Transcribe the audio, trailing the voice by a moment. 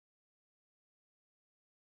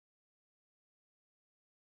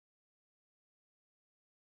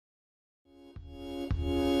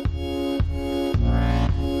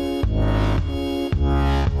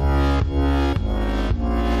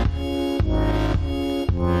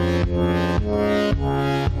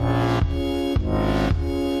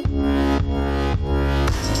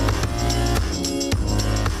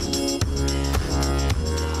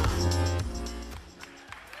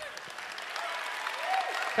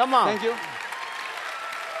Come on. Thank you.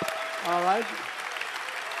 All right.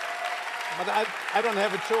 But I don't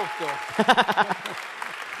have a joke, though.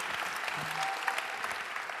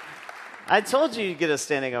 I told you you'd get a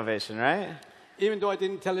standing ovation, right? Even though I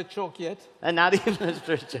didn't tell a joke yet. And not even a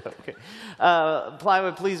straight joke.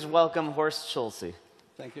 Plywood, please welcome Horst Schulze.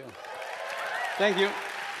 Thank you. Thank you.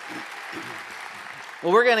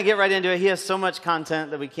 Well, we're going to get right into it. He has so much content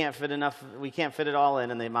that we can't fit it all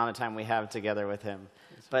in the amount of time we have together with him.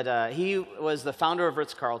 But he was the founder of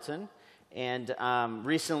Ritz Carlton, and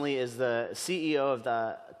recently is the CEO of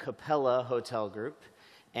the Capella Hotel Group,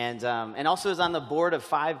 and also is on the board of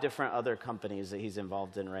 5 different other companies that he's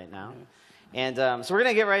involved in right now. And so we're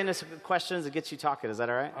going to get right into some questions and get you talking. Is that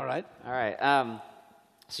all right? All right. All right.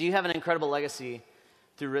 So you have an incredible legacy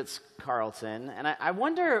through Ritz Carlton, and I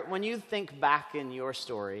wonder, when you think back in your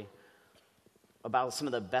story about some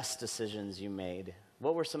of the best decisions you made,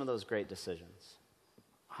 what were some of those great decisions?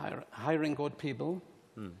 Hiring good people,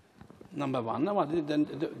 number one.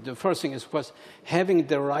 The first thing is, of course, having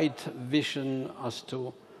the right vision as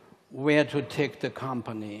to where to take the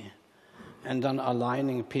company, and then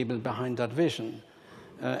aligning people behind that vision.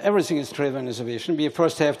 Everything is driven as a vision. We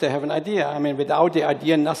first have to have an idea. I mean, without the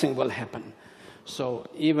idea, nothing will happen. So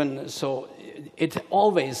it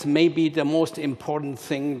always may be the most important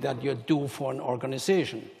thing that you do for an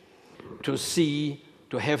organization,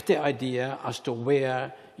 to have the idea as to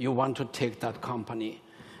where you want to take that company,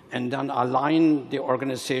 and then align the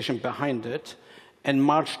organization behind it and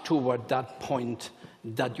march toward that point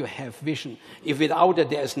that you have vision. If without it,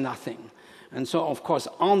 there is nothing. And so, of course,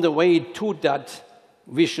 on the way to that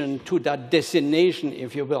vision, to that destination,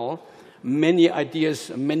 if you will, many ideas,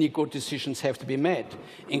 many good decisions have to be made,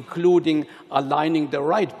 including aligning the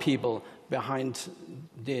right people behind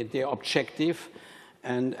the objective.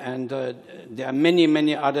 And there are many,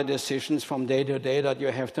 many other decisions from day to day that you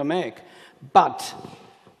have to make. But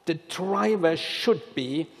the driver should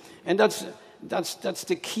be, and that's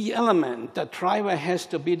the key element, the driver has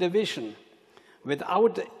to be the vision.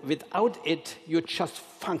 Without it, you're just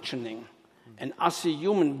functioning. And as a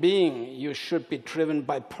human being, you should be driven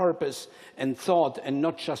by purpose and thought, and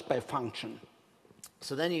not just by function.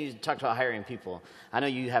 So then you talked about hiring people. I know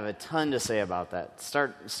you have a ton to say about that.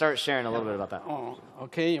 Start sharing a little bit about that. Oh,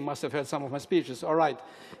 okay. You must have heard some of my speeches. All right.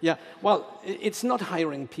 Yeah. Well, it's not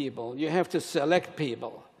hiring people. You have to select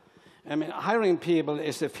people. I mean, hiring people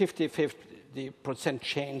is a 50-50%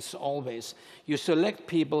 chance always. You select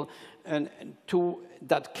people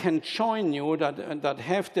that can join you, that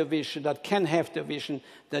have the vision, that can have the vision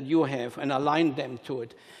that you have, and align them to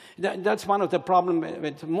it. That's one of the problems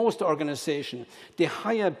with most organizations. They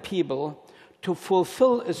hire people to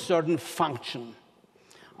fulfill a certain function.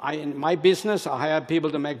 In my business, I hire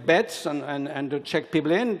people to make beds and to check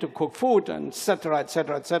people in, to cook food, and et cetera, et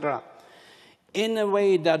cetera, et cetera. In a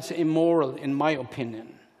way that's immoral, in my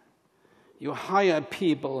opinion. You hire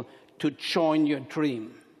people to join your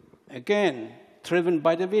dream. Again, driven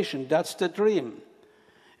by the vision, that's the dream.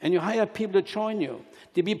 And you hire people to join you,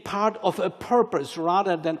 to be part of a purpose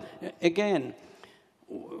rather than, again,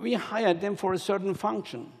 we hire them for a certain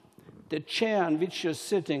function. The chair on which you're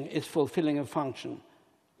sitting is fulfilling a function,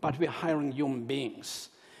 but we're hiring human beings.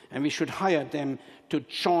 And we should hire them to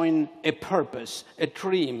join a purpose, a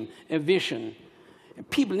dream, a vision.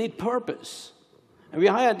 People need purpose. And we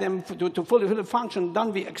hire them to fulfill a function,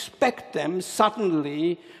 then we expect them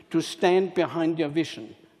suddenly to stand behind your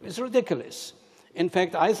vision. It's ridiculous. In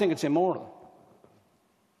fact, I think it's immoral.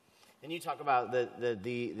 And you talk about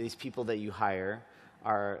these people that you hire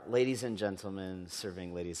are ladies and gentlemen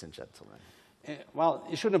serving ladies and gentlemen. Well,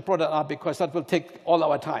 you shouldn't have brought that up because that will take all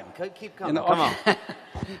our time. Keep coming. You know, come on.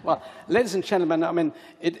 Well, ladies and gentlemen, I mean,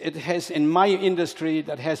 it has, in my industry,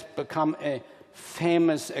 that has become a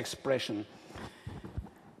famous expression.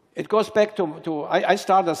 It goes back to I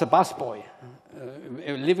started as a busboy,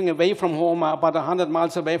 living away from home, about 100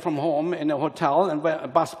 miles away from home in a hotel, and a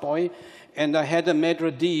busboy, and I had a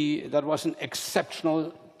maitre d' that was an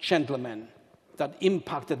exceptional gentleman that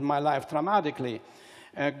impacted my life dramatically.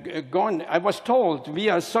 I was told, we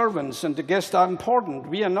are servants and the guests are important.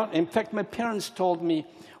 We are not. In fact, my parents told me,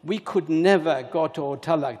 we could never go to a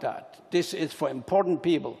hotel like that. This is for important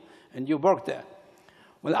people, and you work there.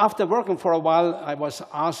 Well, after working for a while, I was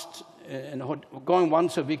asked, going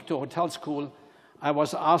once a week to hotel school, I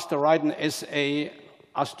was asked to write an essay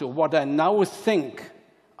as to what I now think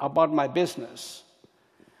about my business.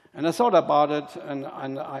 And I thought about it, and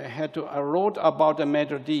I wrote about the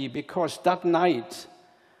maitre d' because that night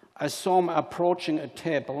I saw him approaching a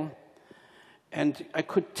table, and I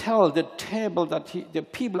could tell the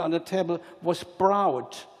people on the table was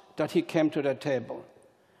proud that he came to the table.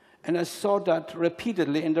 And I saw that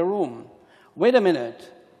repeatedly in the room. Wait a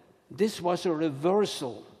minute. This was a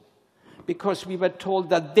reversal. Because we were told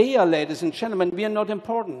that they are, ladies and gentlemen, we are not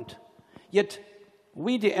important. Yet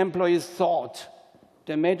we, the employees, thought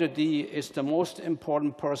the maitre d' is the most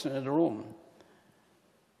important person in the room.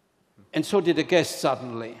 And so did the guests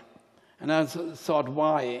suddenly. And I thought,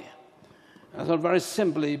 why? I thought very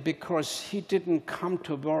simply, because he didn't come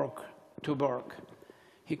to work to work.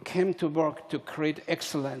 He came to work to create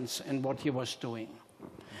excellence in what he was doing.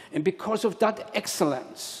 And because of that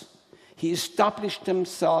excellence, he established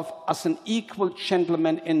himself as an equal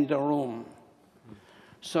gentleman in the room.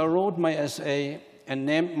 So I wrote my essay and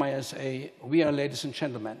named my essay, We Are Ladies and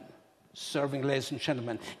Gentlemen, Serving Ladies and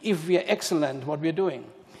Gentlemen. If we are excellent, what we are doing.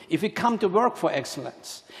 If we come to work for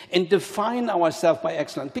excellence and define ourselves by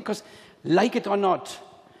excellence, because like it or not,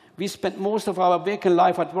 we spend most of our working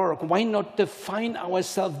life at work. Why not define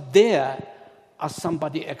ourselves there as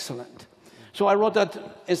somebody excellent? So I wrote that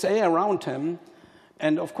essay around him.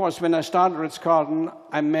 And of course, when I started Ritz-Carlton,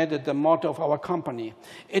 I made it the motto of our company.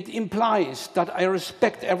 It implies that I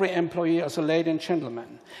respect every employee as a lady and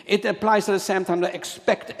gentleman. It implies at the same time that I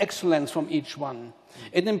expect excellence from each one.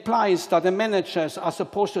 It implies that the managers are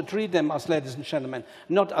supposed to treat them as ladies and gentlemen,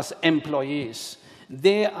 not as employees.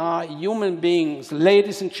 They are human beings,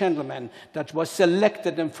 ladies and gentlemen, that were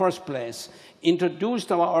selected in the first place,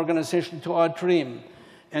 introduced our organization to our dream,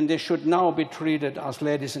 and they should now be treated as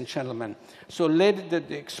ladies and gentlemen. So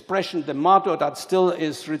the expression, the motto that still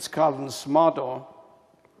is Ritz-Carlton's motto,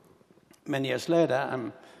 many years later,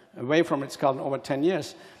 I'm away from Ritz-Carlton over 10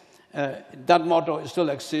 years, that motto still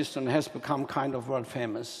exists and has become kind of world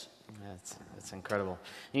famous. That's incredible.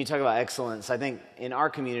 And you talk about excellence. I think in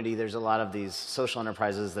our community, there's a lot of these social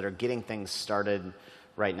enterprises that are getting things started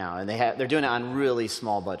right now, and they're doing it on really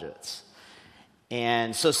small budgets.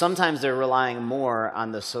 And so sometimes they're relying more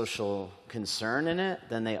on the social concern in it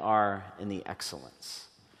than they are in the excellence.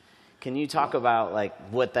 Can you talk about like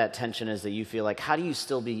what that tension is that you feel like? How do you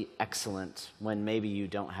still be excellent when maybe you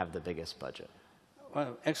don't have the biggest budget?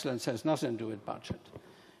 Well, excellence has nothing to do with budget.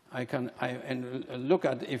 And look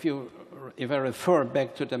at, if I refer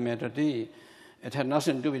back to the maitre d', it had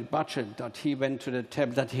nothing to do with budget, that he went to the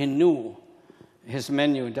table, that he knew his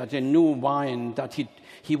menu, that he knew wine, that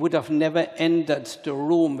he would have never entered the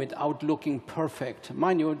room without looking perfect.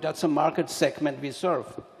 Mind you, that's a market segment we serve.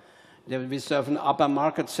 We serve an upper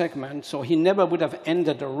market segment, so he never would have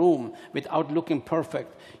entered a room without looking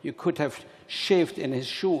perfect. You could have shaved in his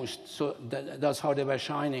shoes, so that's how they were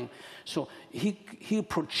shining. So he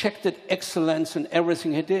projected excellence in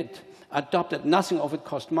everything he did, adopted. Nothing of it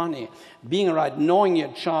cost money. Being right, knowing your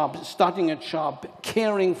job, starting a job,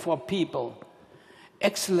 caring for people,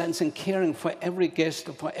 excellence in caring for every guest,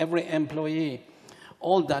 for every employee,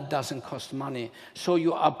 all that doesn't cost money. So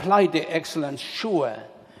you apply the excellence, sure.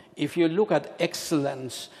 If you look at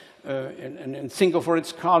excellence and think of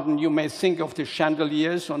Ritz-Carlton, you may think of the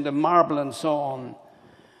chandeliers on the marble and so on.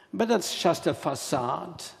 But that's just a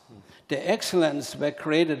facade. The excellence were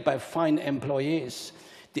created by fine employees.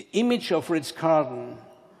 The image of Ritz-Carlton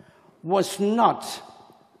was not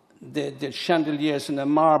the chandeliers and the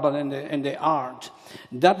marble and the art.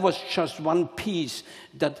 That was just one piece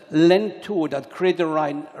that lent to, that created the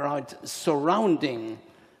right surrounding.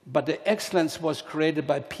 But the excellence was created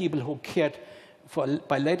by people who cared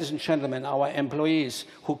by ladies and gentlemen, our employees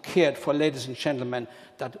who cared for ladies and gentlemen,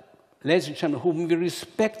 ladies and gentlemen whom we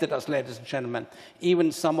respected as ladies and gentlemen.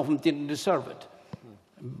 Even some of them didn't deserve it.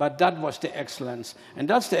 But that was the excellence. And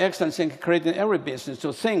that's the excellence in creating every business,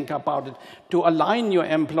 to think about it, to align your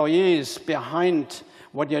employees behind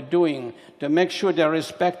what you're doing, to make sure they're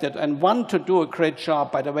respected and want to do a great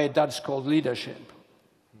job. By the way, that's called leadership.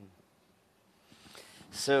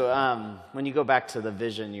 So when you go back to the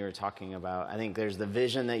vision you were talking about, I think there's the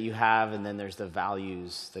vision that you have, and then there's the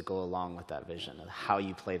values that go along with that vision, and how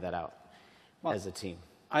you play that out as a team.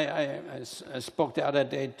 I spoke the other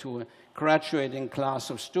day to a graduating class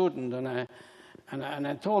of students, and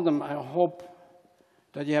I told them, I hope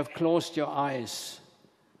that you have closed your eyes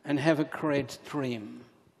and have a great dream,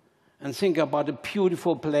 and think about a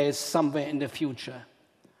beautiful place somewhere in the future.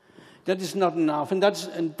 That is not enough, and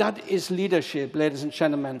that is leadership, ladies and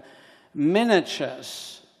gentlemen.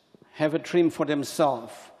 Managers have a dream for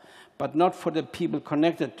themselves, but not for the people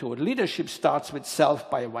connected to it. Leadership starts with self,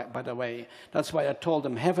 by the way. That's why I told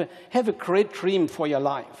them, have a great dream for your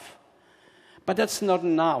life. But that's not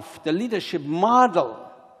enough. The leadership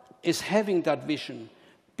model is having that vision.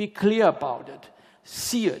 Be clear about it.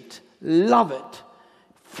 See it. Love it.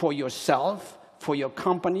 For yourself, for your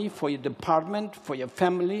company, for your department, for your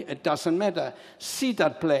family, it doesn't matter. See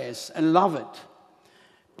that place and love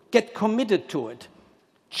it. get committed to it.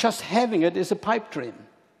 Just having it is a pipe dream.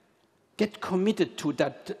 Get committed to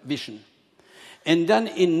that vision. And then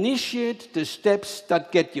initiate the steps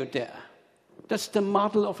that get you there. That's the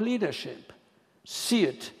model of leadership. See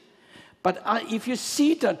it. But if you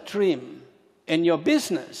see that dream in your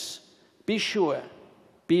business, be sure,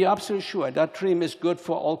 be absolutely sure that dream is good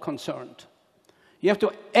for all concerned. You have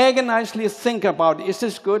to agonizingly think about, is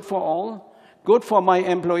this good for all? Good for my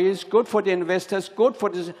employees, good for the investors, good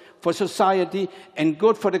for society, and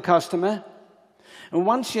good for the customer? And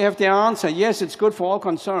once you have the answer, yes, it's good for all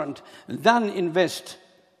concerned, then invest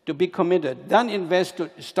to be committed. Then invest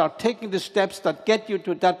to start taking the steps that get you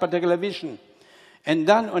to that particular vision. And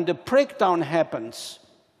then when the breakdown happens,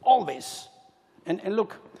 always, and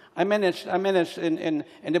look, I managed in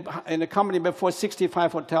a company before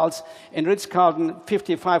 65 hotels, in Ritz Carlton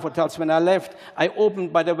 55 hotels. When I left, I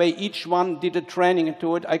opened, by the way, each one did a training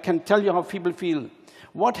to it. I can tell you how people feel.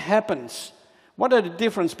 What happens? What are the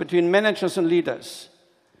differences between managers and leaders?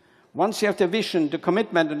 Once you have the vision, the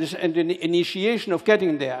commitment, and the initiation of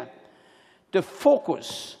getting there, the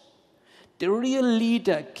focus, the real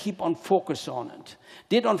leader keep on focus on it.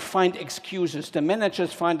 They don't find excuses. The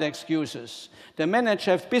managers find excuses. The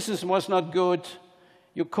manager, if business was not good,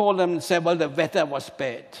 you call them and say, well, the weather was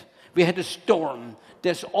bad. We had a storm.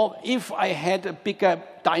 If I had a bigger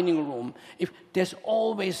dining room, there's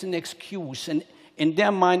always an excuse, and in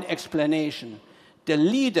their mind, explanation. The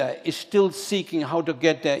leader is still seeking how to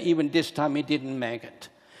get there, even this time he didn't make it.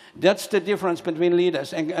 That's the difference between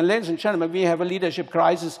leaders. And ladies and gentlemen, we have a leadership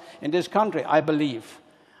crisis in this country, I believe.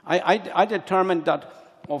 I determined that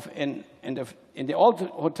in the old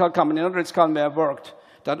hotel company, in Ritz Carlton where I worked,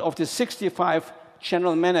 that of the 65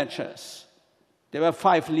 general managers, there were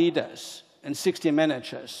 5 leaders and 60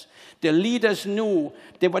 managers. The leaders knew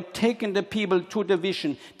they were taking the people to the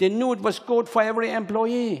vision. They knew it was good for every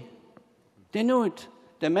employee. They knew it.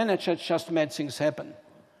 The managers just made things happen.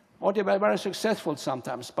 Or they were very successful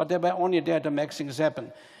sometimes, but they were only there to make things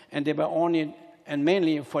happen. And they were only and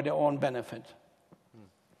mainly for their own benefit.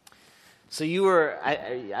 So you were,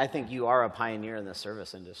 I think you are a pioneer in the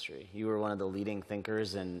service industry. You were one of the leading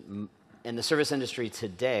thinkers, and the service industry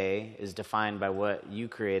today is defined by what you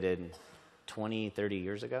created 20, 30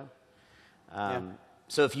 years ago.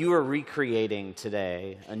 So if you were recreating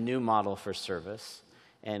today a new model for service,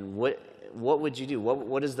 and what would you do?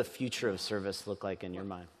 What does the future of service look like in your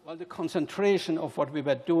mind? Well, the concentration of what we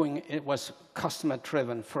were doing, it was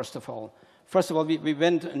customer-driven, first of all. First of all, we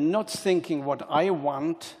went not thinking what I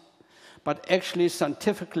want, but actually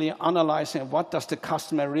scientifically analyzing what does the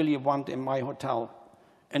customer really want in my hotel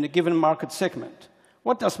in a given market segment.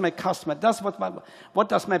 What does my customer, what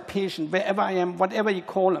does my patient, wherever I am, whatever you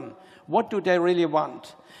call them, what do they really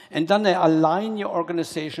want? And then they align your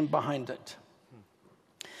organization behind it.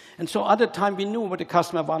 And so at the time we knew what the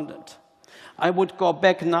customer wanted. I would go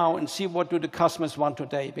back now and see what do the customers want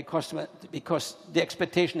today, because the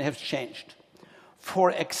expectation has changed.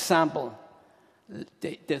 For example,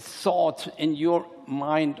 the thought in your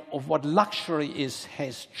mind of what luxury is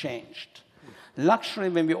has changed. Luxury,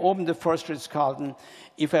 when we opened the first Ritz Carlton,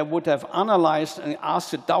 if I would have analyzed and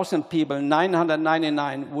asked 1,000 people,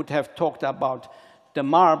 999 would have talked about the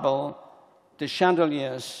marble, the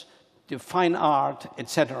chandeliers, the fine art,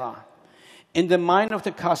 etc. In the mind of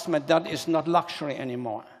the customer, that is not luxury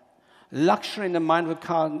anymore. Luxury in the mind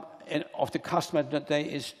of the customer today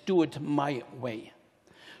is do it my way.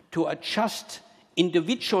 To adjust,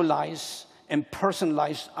 individualize, and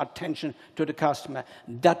personalize attention to the customer.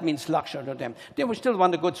 That means luxury to them. They will still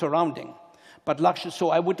want a good surrounding, but luxury. So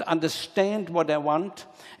I would understand what I want,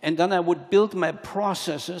 and then I would build my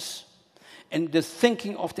processes and the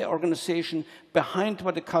thinking of the organization behind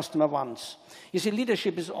what the customer wants. You see,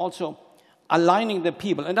 leadership is also aligning the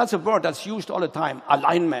people, and that's a word that's used all the time,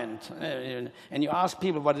 alignment. And you ask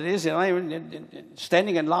people what it is,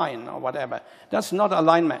 standing in line or whatever. That's not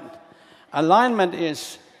alignment. Alignment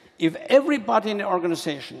is if everybody in the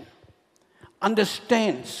organization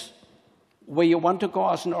understands where you want to go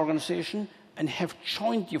as an organization and have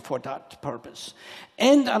joined you for that purpose,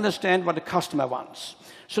 and understand what the customer wants.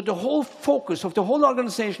 So the whole focus of the whole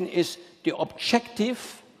organization is the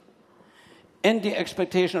objective and the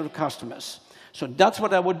expectation of the customers. So that's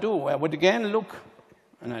what I would do. I would again look,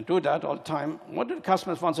 and I do that all the time, what do the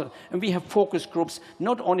customers want? And we have focus groups,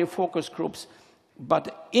 not only focus groups,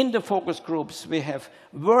 but in the focus groups we have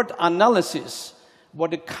word analysis,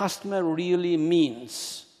 what the customer really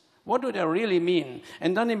means. What do they really mean?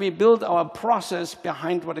 And then we build our process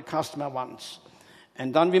behind what the customer wants.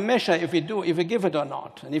 And then we measure if we give it or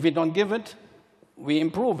not. And if we don't give it, we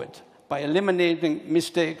improve it by eliminating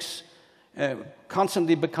mistakes,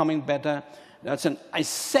 constantly becoming better. That's an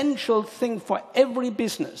essential thing for every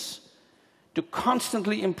business, to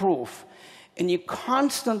constantly improve. And you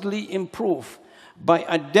constantly improve by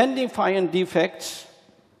identifying defects.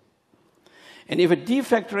 And if a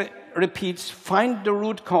defect repeats, find the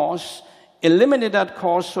root cause, eliminate that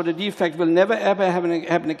cause so the defect will never ever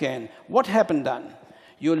happen again. What happened then?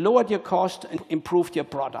 You lowered your cost and improved your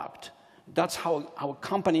product. That's how our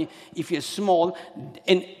company, if you're small,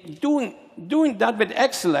 and doing that with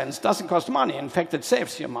excellence doesn't cost money. In fact, it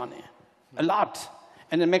saves you money a lot,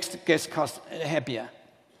 and it makes the guest happier.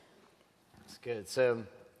 That's good. So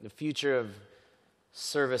the future of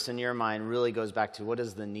service in your mind really goes back to what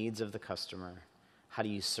is the needs of the customer? How do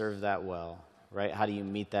you serve that well, right? How do you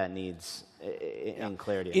meet that needs in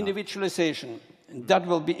clarity? Individualization, that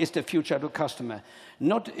is the future of the customer.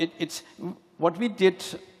 It's what we did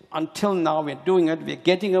until now. We're doing it. We're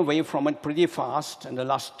getting away from it pretty fast. In the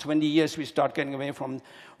last 20 years, we start getting away from it.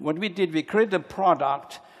 What we did, we created a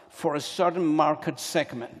product for a certain market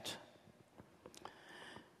segment.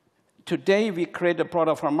 Today, we create a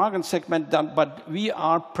product for a market segment, but we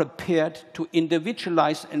are prepared to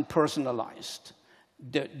individualize and personalize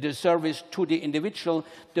the service to the individual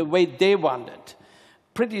the way they want it.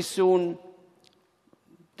 Pretty soon,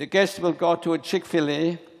 the guest will go to a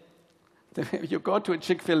Chick-fil-A. You go to a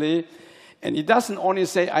Chick-fil-A, and he doesn't only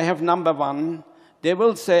say, I have number one. They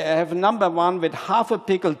will say, I have number one with half a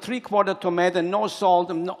pickle, 3/4 tomato, no salt,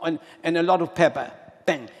 and a lot of pepper.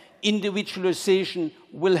 Bang. Individualization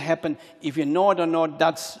will happen. If you know it or not,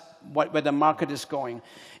 that's where the market is going.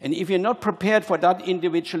 And if you're not prepared for that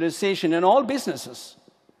individualization in all businesses,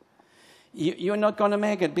 you're not going to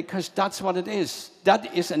make it, because that's what it is.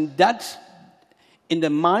 That is, and that, in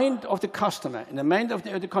the mind of the customer, in the mind of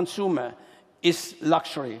the consumer, is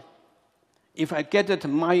luxury. If I get it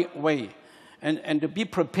my way, and to be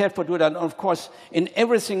prepared for doing that, and of course, in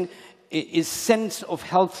everything, is sense of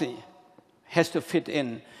healthy has to fit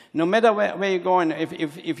in. No matter where you're going,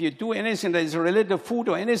 if you do anything that is related to food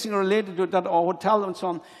or anything related to that or hotel and so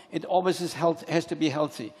on, it always has to be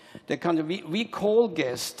healthy. We call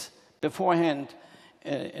guests beforehand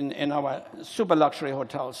in our super luxury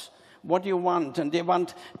hotels. What do you want? And they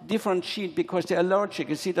want different sheet because they're allergic.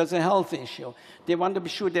 You see, that's a health issue. They want to be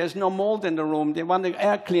sure there's no mold in the room. They want the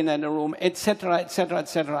air cleaner in the room, etc., etc.,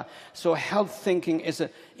 etc. So health thinking is an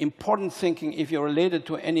important thinking if you're related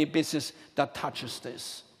to any business that touches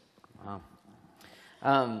this.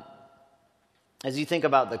 Wow. As you think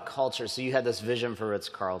about the culture, so you had this vision for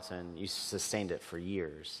Ritz-Carlton. You sustained it for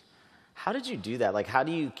years. How did you do that? Like, how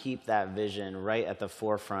do you keep that vision right at the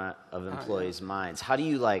forefront of employees' minds? How do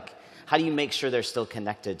you make sure they're still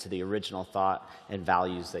connected to the original thought and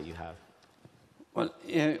values that you have?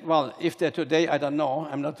 Well, if they're today, I don't know.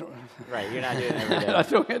 I'm not. Right, you're not doing it every day. I'm not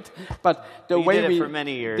doing it. But the way you did it for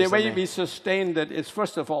many years. The way we sustained it is,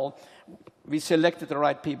 first of all, we selected the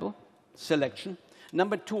right people. Selection.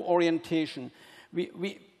 Number two, orientation.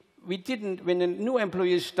 We didn't, when a new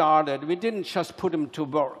employee started, we didn't just put him to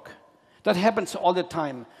work. That happens all the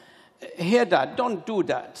time. Hear that. Don't do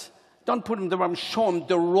that. Don't put him to work. Show him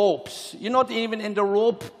the ropes. You're not even in the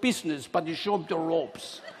rope business, but you show him the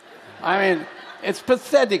ropes. I mean, it's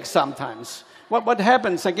pathetic sometimes. What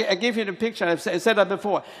happens, I gave you the picture, I said that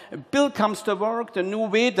before. Bill comes to work, the new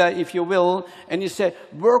waiter, if you will, and he said,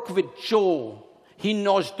 work with Joe. He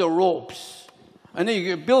knows the ropes. And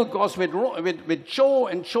then Bill goes with Joe,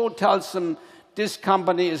 and Joe tells him, this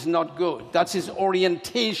company is not good. That's his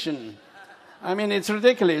orientation. I mean, it's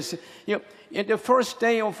ridiculous. In the first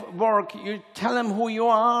day of work, you tell him who you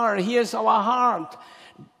are. Here's our heart.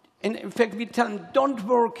 And in fact, we tell him, don't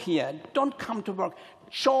work here. Don't come to work.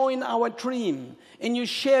 Join our dream. And you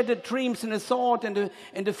share the dreams and the thought and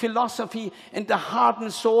the philosophy and the heart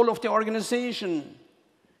and soul of the organization.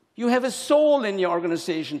 You have a soul in your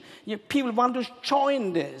organization. People want to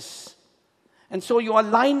join this. And so you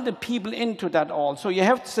align the people into that all. So you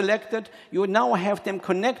have selected, you now have them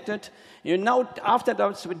connected. You now, after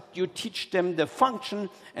that, you teach them the function,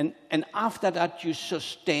 and after that, you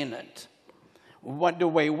sustain it. The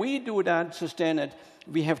way we do that, sustain it,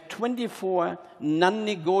 we have 24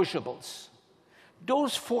 non-negotiables.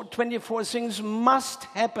 Those 24 things must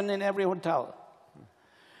happen in every hotel.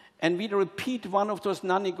 And we repeat one of those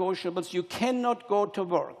non-negotiables. You cannot go to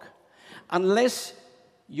work unless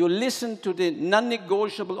you listen to the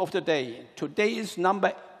non-negotiable of the day. Today is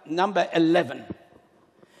number 11.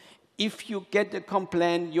 If you get a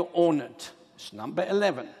complaint, you own it. It's number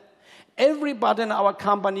 11. Everybody in our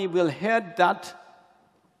company will hear that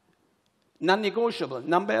non-negotiable,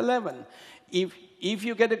 number 11. If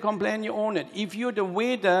you get a complaint, you own it. If you're the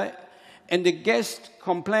waiter and the guest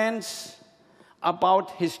complains,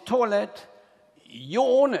 about his toilet, you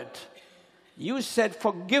own it. You said,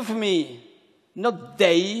 forgive me, not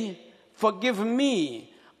they, forgive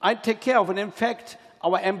me. I take care of it. In fact,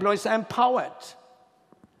 our employees are empowered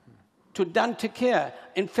to then take care.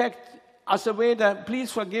 In fact, as a waiter,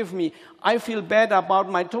 please forgive me. I feel bad about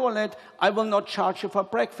my toilet. I will not charge you for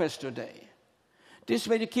breakfast today. This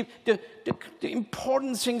way you keep the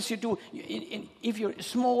important things you do. If you're a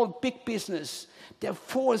small, big business, there are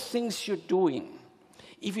 4 things you're doing.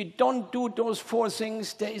 If you don't do those 4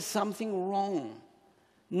 things, there is something wrong.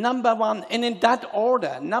 Number 1, and in that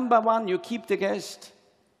order, number 1, you keep the guest.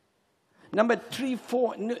 Number 2,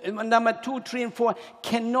 3, and 4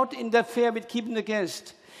 cannot interfere with keeping the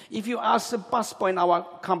guest. If you ask the busboy in our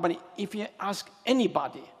company, if you ask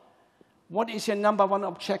anybody, what is your number 1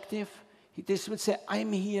 objective? This would say,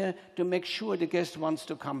 I'm here to make sure the guest wants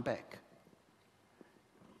to come back.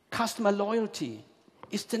 Customer loyalty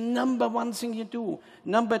is the number 1 thing you do.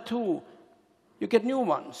 Number 2, you get new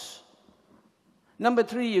ones. Number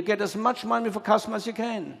 3, you get as much money for customers as you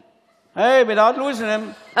can. Hey, without losing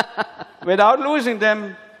them. Without losing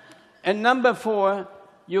them. And number 4,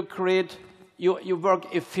 you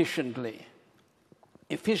work efficiently.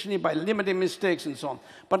 Efficiently by limiting mistakes and so on.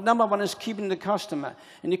 But number 1 is keeping the customer.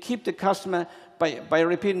 And you keep the customer by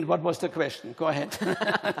repeating what was the question. Go ahead.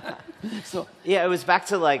 Yeah, it was back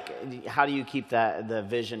to like, how do you keep the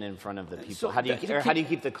vision in front of the people? How do you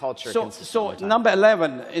keep the culture consistent? So number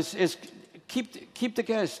 11 is keep the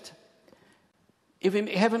guest. If you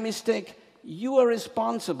have a mistake, you are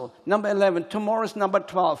responsible. Number 11. Tomorrow is number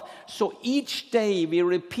 12. So each day we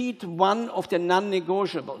repeat one of the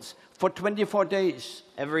non-negotiables for 24 days.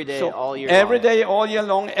 Every day, all year long. Every day, all year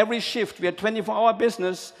long, every shift. We are 24-hour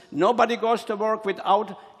business. Nobody goes to work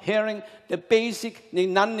without hearing the basic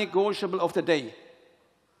non-negotiable of the day.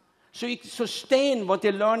 So you sustain what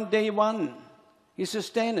they learned day 1. You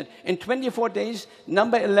sustain it. In 24 days,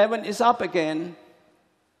 number 11 is up again.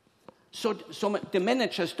 So the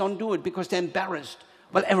managers don't do it because they're embarrassed.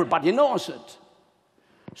 Well, everybody knows it.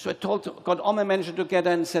 So I got all my managers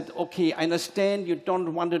together and said, okay, I understand you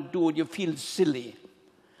don't want to do it, you feel silly.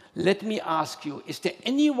 Let me ask you, is there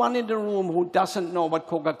anyone in the room who doesn't know what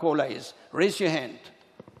Coca-Cola is? Raise your hand.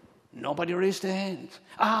 Nobody raised their hand.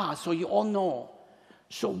 So you all know.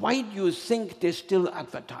 So why do you think they still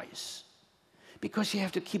advertise? Because you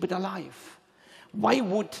have to keep it alive. Why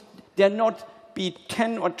would there not be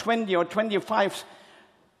 10 or 20 or 25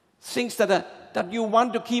 things that you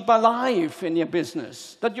want to keep alive in your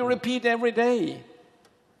business, that you repeat every day,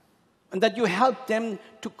 and that you help them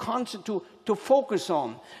to focus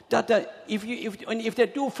on? That if they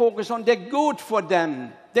do focus on, they're good for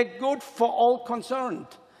them. They're good for all concerned.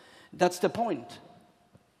 That's the point.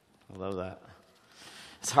 I love that.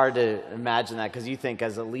 It's hard to imagine that because you think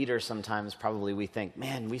as a leader sometimes probably we think,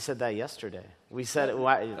 man, we said that yesterday. We said it.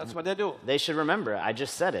 That's what they do. They should remember. I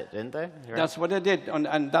just said it, didn't they? Right? That's what they did.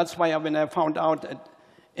 And that's why when I found out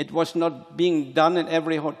it was not being done in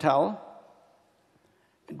every hotel,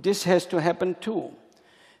 this has to happen too.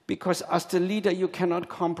 Because as the leader, you cannot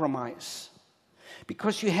compromise.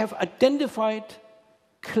 Because you have identified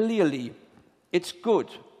clearly it's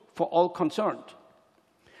good for all concerned.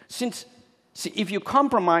 See, if you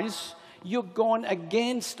compromise, you're going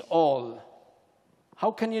against all.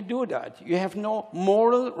 How can you do that? You have no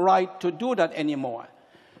moral right to do that anymore.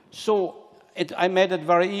 So I made it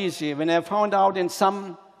very easy. When I found out in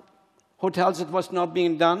some hotels it was not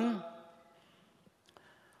being done,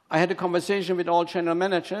 I had a conversation with all general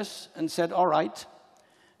managers and said, all right,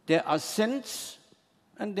 there are sins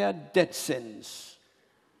and there are dead sins.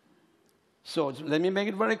 So let me make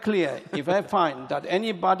it very clear. If I find that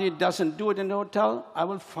anybody doesn't do it in the hotel, I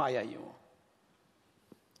will fire you.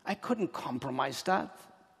 I couldn't compromise that.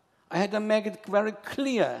 I had to make it very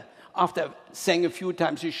clear after saying a few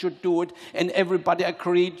times you should do it, and everybody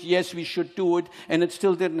agreed, yes, we should do it, and it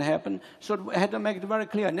still didn't happen. So I had to make it very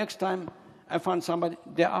clear. Next time I found somebody,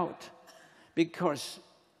 they're out. Because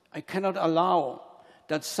I cannot allow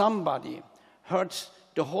that somebody hurts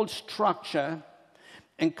the whole structure,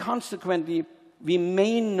 and consequently, we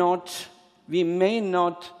may not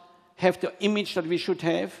have the image that we should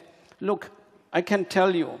have. Look, I can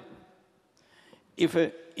tell you,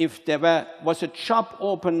 if there was a job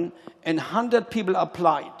open and 100 people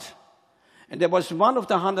applied, and there was one of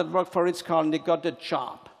the 100 worked for Ritz Carlton, they got the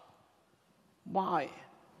job. Why?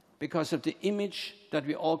 Because of the image that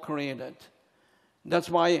we all created. That's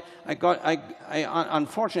why I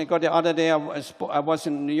unfortunately got the other day, I was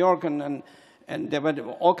in New York, and there were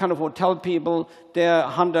all kind of hotel people. There are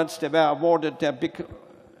hundreds. They were awarded their big,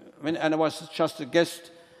 and I was just a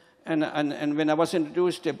guest And when I was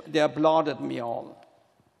introduced, they applauded me all.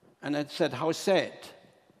 And I said, how sad?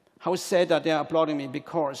 How sad that they are applauding me,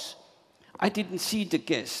 because I didn't see the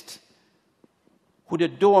guest who the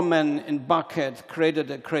doorman in Buckhead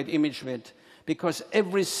created a great image with, because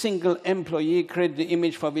every single employee created the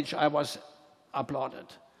image for which I was applauded.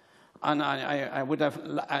 And I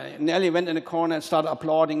nearly went in the corner and started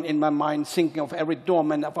applauding in my mind, thinking of every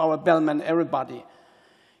doorman, of our bellman, everybody.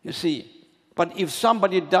 You see, but if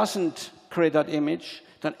somebody doesn't create that image,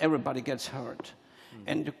 then everybody gets hurt.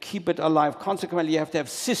 And to keep it alive, consequently, you have to have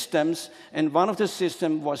systems, and one of the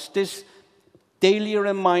systems was this daily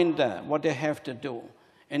reminder what they have to do.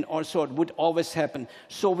 And also, it would always happen.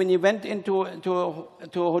 So when you went into a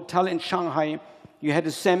hotel in Shanghai, you had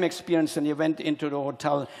the same experience when you went into the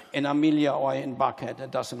hotel in Amelia or in Buckhead.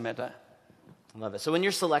 It doesn't matter. I love it. So when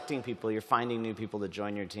you're selecting people, you're finding new people to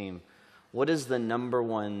join your team, what is the number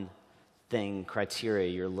one criteria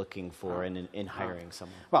you're looking for in hiring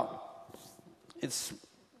someone? Well, it's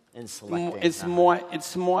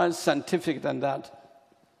more scientific than that.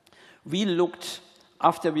 We looked,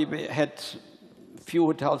 after we had few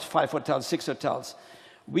hotels, 5 hotels, 6 hotels,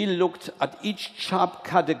 we looked at each job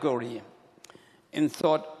category and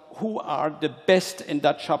thought, who are the best in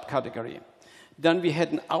that job category? Then we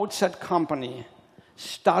had an outside company,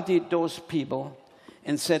 studied those people,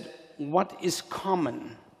 and said, what is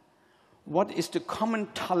common? What is the common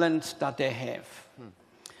talents that they have?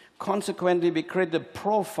 Consequently, we created a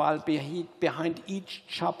profile behind each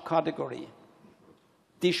job category.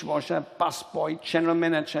 Dishwasher, busboy, general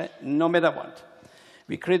manager, no matter what.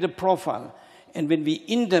 We create a profile, and when we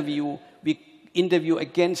interview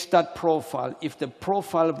against that profile. If the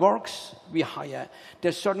profile works, we hire.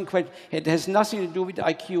 There's certain questions. It has nothing to do with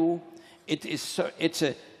IQ. It's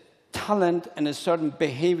a talent and a certain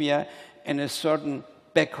behavior and a certain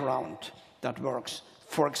background that works.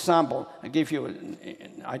 For example, I give you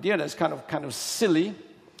an idea that's kind of silly.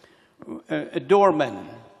 A doorman,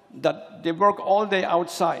 that they work all day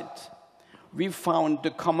outside. We found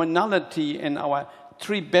the commonality in our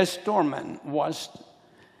 3 best doormen was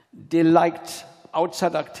they liked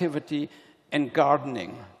outside activity and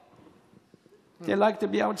gardening. They like to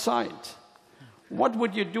be outside. What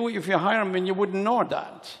would you do if you hire them when you wouldn't know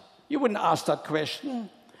that? You wouldn't ask that question.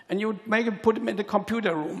 And you would put them in the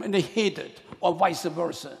computer room, and they hate it, or vice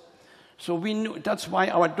versa. So we knew, that's why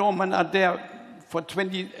our doormen are there for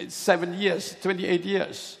 27 years, 28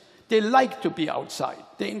 years. They like to be outside.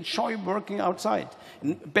 They enjoy working outside.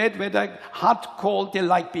 In bad weather, hot, cold, they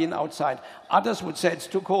like being outside. Others would say, it's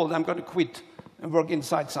too cold, I'm going to quit and work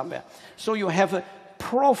inside somewhere. So you have a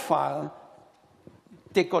profile.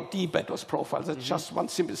 They got deeper, those profiles. That's just one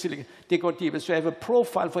simple silly. They got deeper. So you have a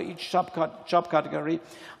profile for each job category.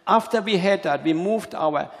 After we had that, we moved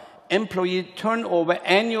our employee turnover,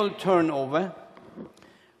 annual turnover,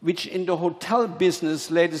 which in the hotel business,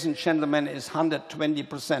 ladies and gentlemen, is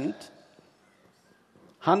 120%.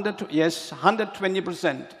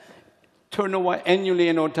 120% turnover annually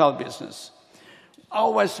in hotel business.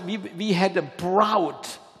 Ours, we had a proud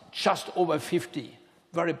just over 50.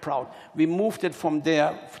 Very proud. We moved it from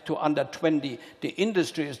there to under 20. The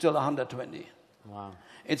industry is still 120. Wow.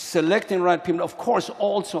 It's selecting right people. Of course,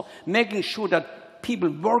 also making sure that people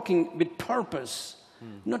working with purpose,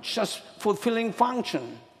 not just fulfilling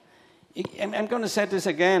function. I'm going to say this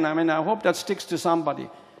again. I mean, I hope that sticks to somebody.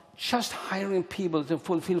 Just hiring people to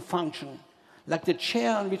fulfill function, like the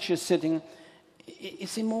chair on which you're sitting,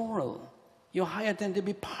 it's immoral. You hire them to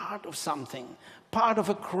be part of something, part of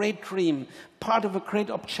a great dream, part of a great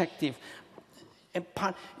objective.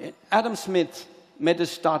 Adam Smith made a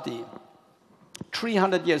study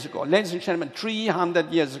 300 years ago. Ladies and gentlemen,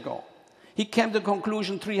 300 years ago. He came to the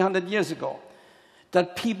conclusion 300 years ago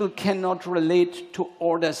that people cannot relate to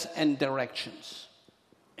orders and directions.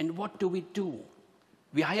 And what do?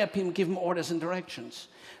 We hire people, give them orders and directions.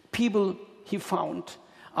 People, he found,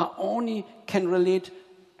 only can relate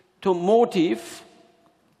to motive,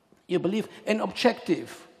 your belief, and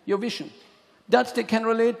objective, your vision. That they can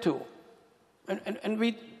relate to. And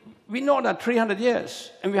we know that 300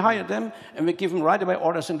 years, and we hire them, and we give them right away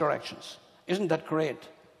orders and directions. Isn't that great?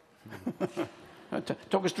 It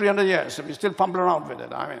took us 300 years, and we still fumble around with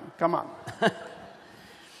it. I mean, come on.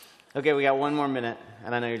 Okay, we got 1 more minute,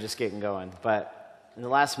 and I know you're just getting going, but in the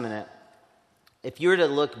last minute, if you were to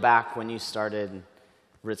look back when you started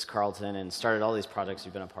Ritz-Carlton and started all these projects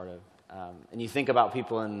you've been a part of, and you think about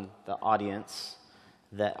people in the audience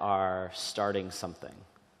that are starting something,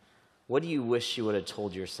 what do you wish you would have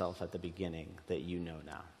told yourself at the beginning that you know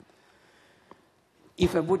now?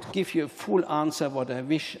 If I would give you a full answer what I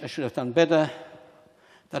wish I should have done better,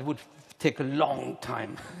 that take a long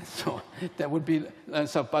time. So that would be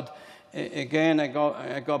so. But again, I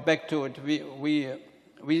go back to it. We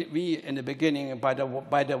in the beginning, by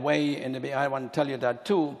the way, I want to tell you that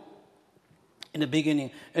too. In the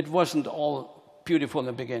beginning, it wasn't all beautiful in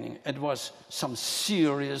the beginning. It was some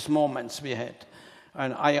serious moments we had.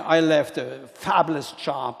 And I left a fabulous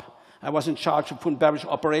job. I was in charge of food and beverage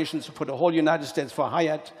operations for the whole United States for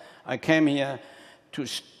Hyatt. I came here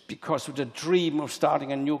because of the dream of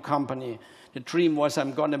starting a new company. The dream was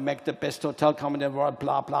I'm going to make the best hotel company in the world,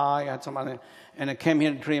 blah, blah. I had some money. And I came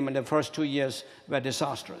here to dream, and the first 2 years were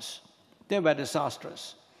disastrous. They were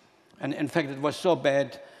disastrous. And in fact, it was so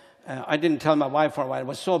bad, I didn't tell my wife for a while. It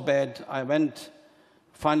was so bad,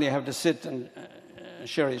 finally I have to sit, and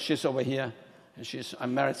Sherry, she's over here. And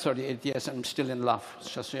I'm married 38 years, and I'm still in love,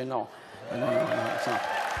 just so you know. So,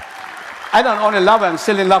 I don't only love her, I'm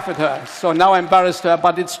still in love with her. So now I'm embarrassed her,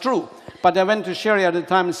 but it's true. But I went to Sherry at the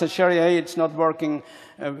time and said, Sherry, hey, it's not working.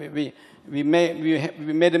 We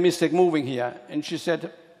made a mistake moving here. And she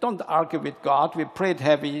said, don't argue with God. We prayed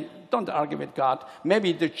heavy. Don't argue with God.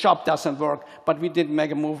 Maybe the job doesn't work, but we didn't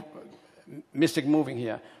make a mistake moving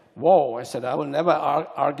here. Whoa, I said, I will never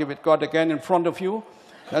argue with God again in front of you.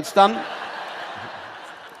 That's done.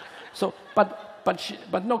 So,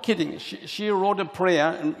 but no kidding. She wrote a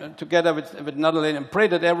prayer together with another lady and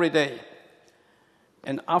prayed it every day.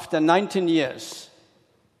 And after 19 years,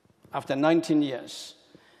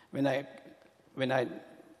 when I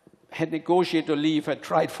had negotiated to leave, I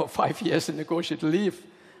tried for 5 years to negotiate to leave,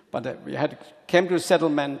 but we came to a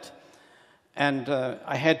settlement, and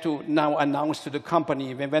I had to now announce to the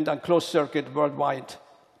company. We went on closed circuit worldwide,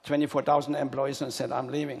 24,000 employees, and said, I'm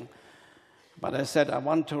leaving. But I said, I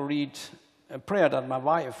want to read a prayer that my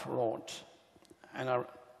wife wrote. And I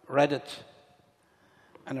read it.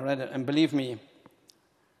 And believe me,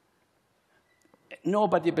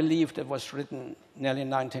 nobody believed it was written nearly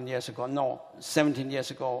 19 years ago. No, 17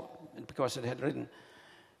 years ago, because it had written.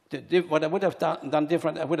 What I would have done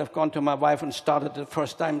different, I would have gone to my wife and started the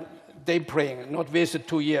first time day praying, not wasted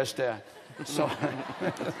 2 years there. So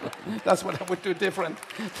that's what I would do different.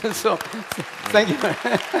 So thank you. I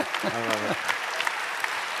love it.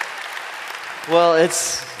 Well,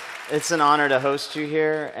 it's an honor to host you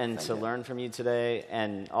here and to learn from you today.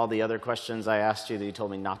 And all the other questions I asked you that you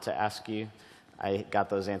told me not to ask you, I got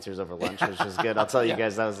those answers over lunch, which was good. I'll tell you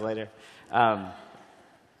guys those later.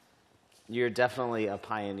 You're definitely a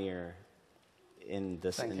pioneer in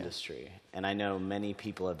this industry. And I know many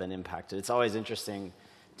people have been impacted. It's always interesting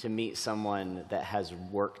to meet someone that has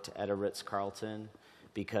worked at a Ritz Carlton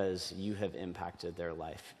because you have impacted their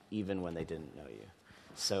life, even when they didn't know you.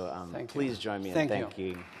 So please join me in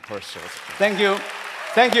thanking Horst Schulze. Thank you.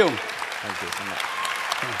 Thank you. Thank you so much.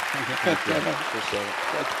 Thank you. Appreciate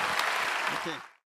it. Okay.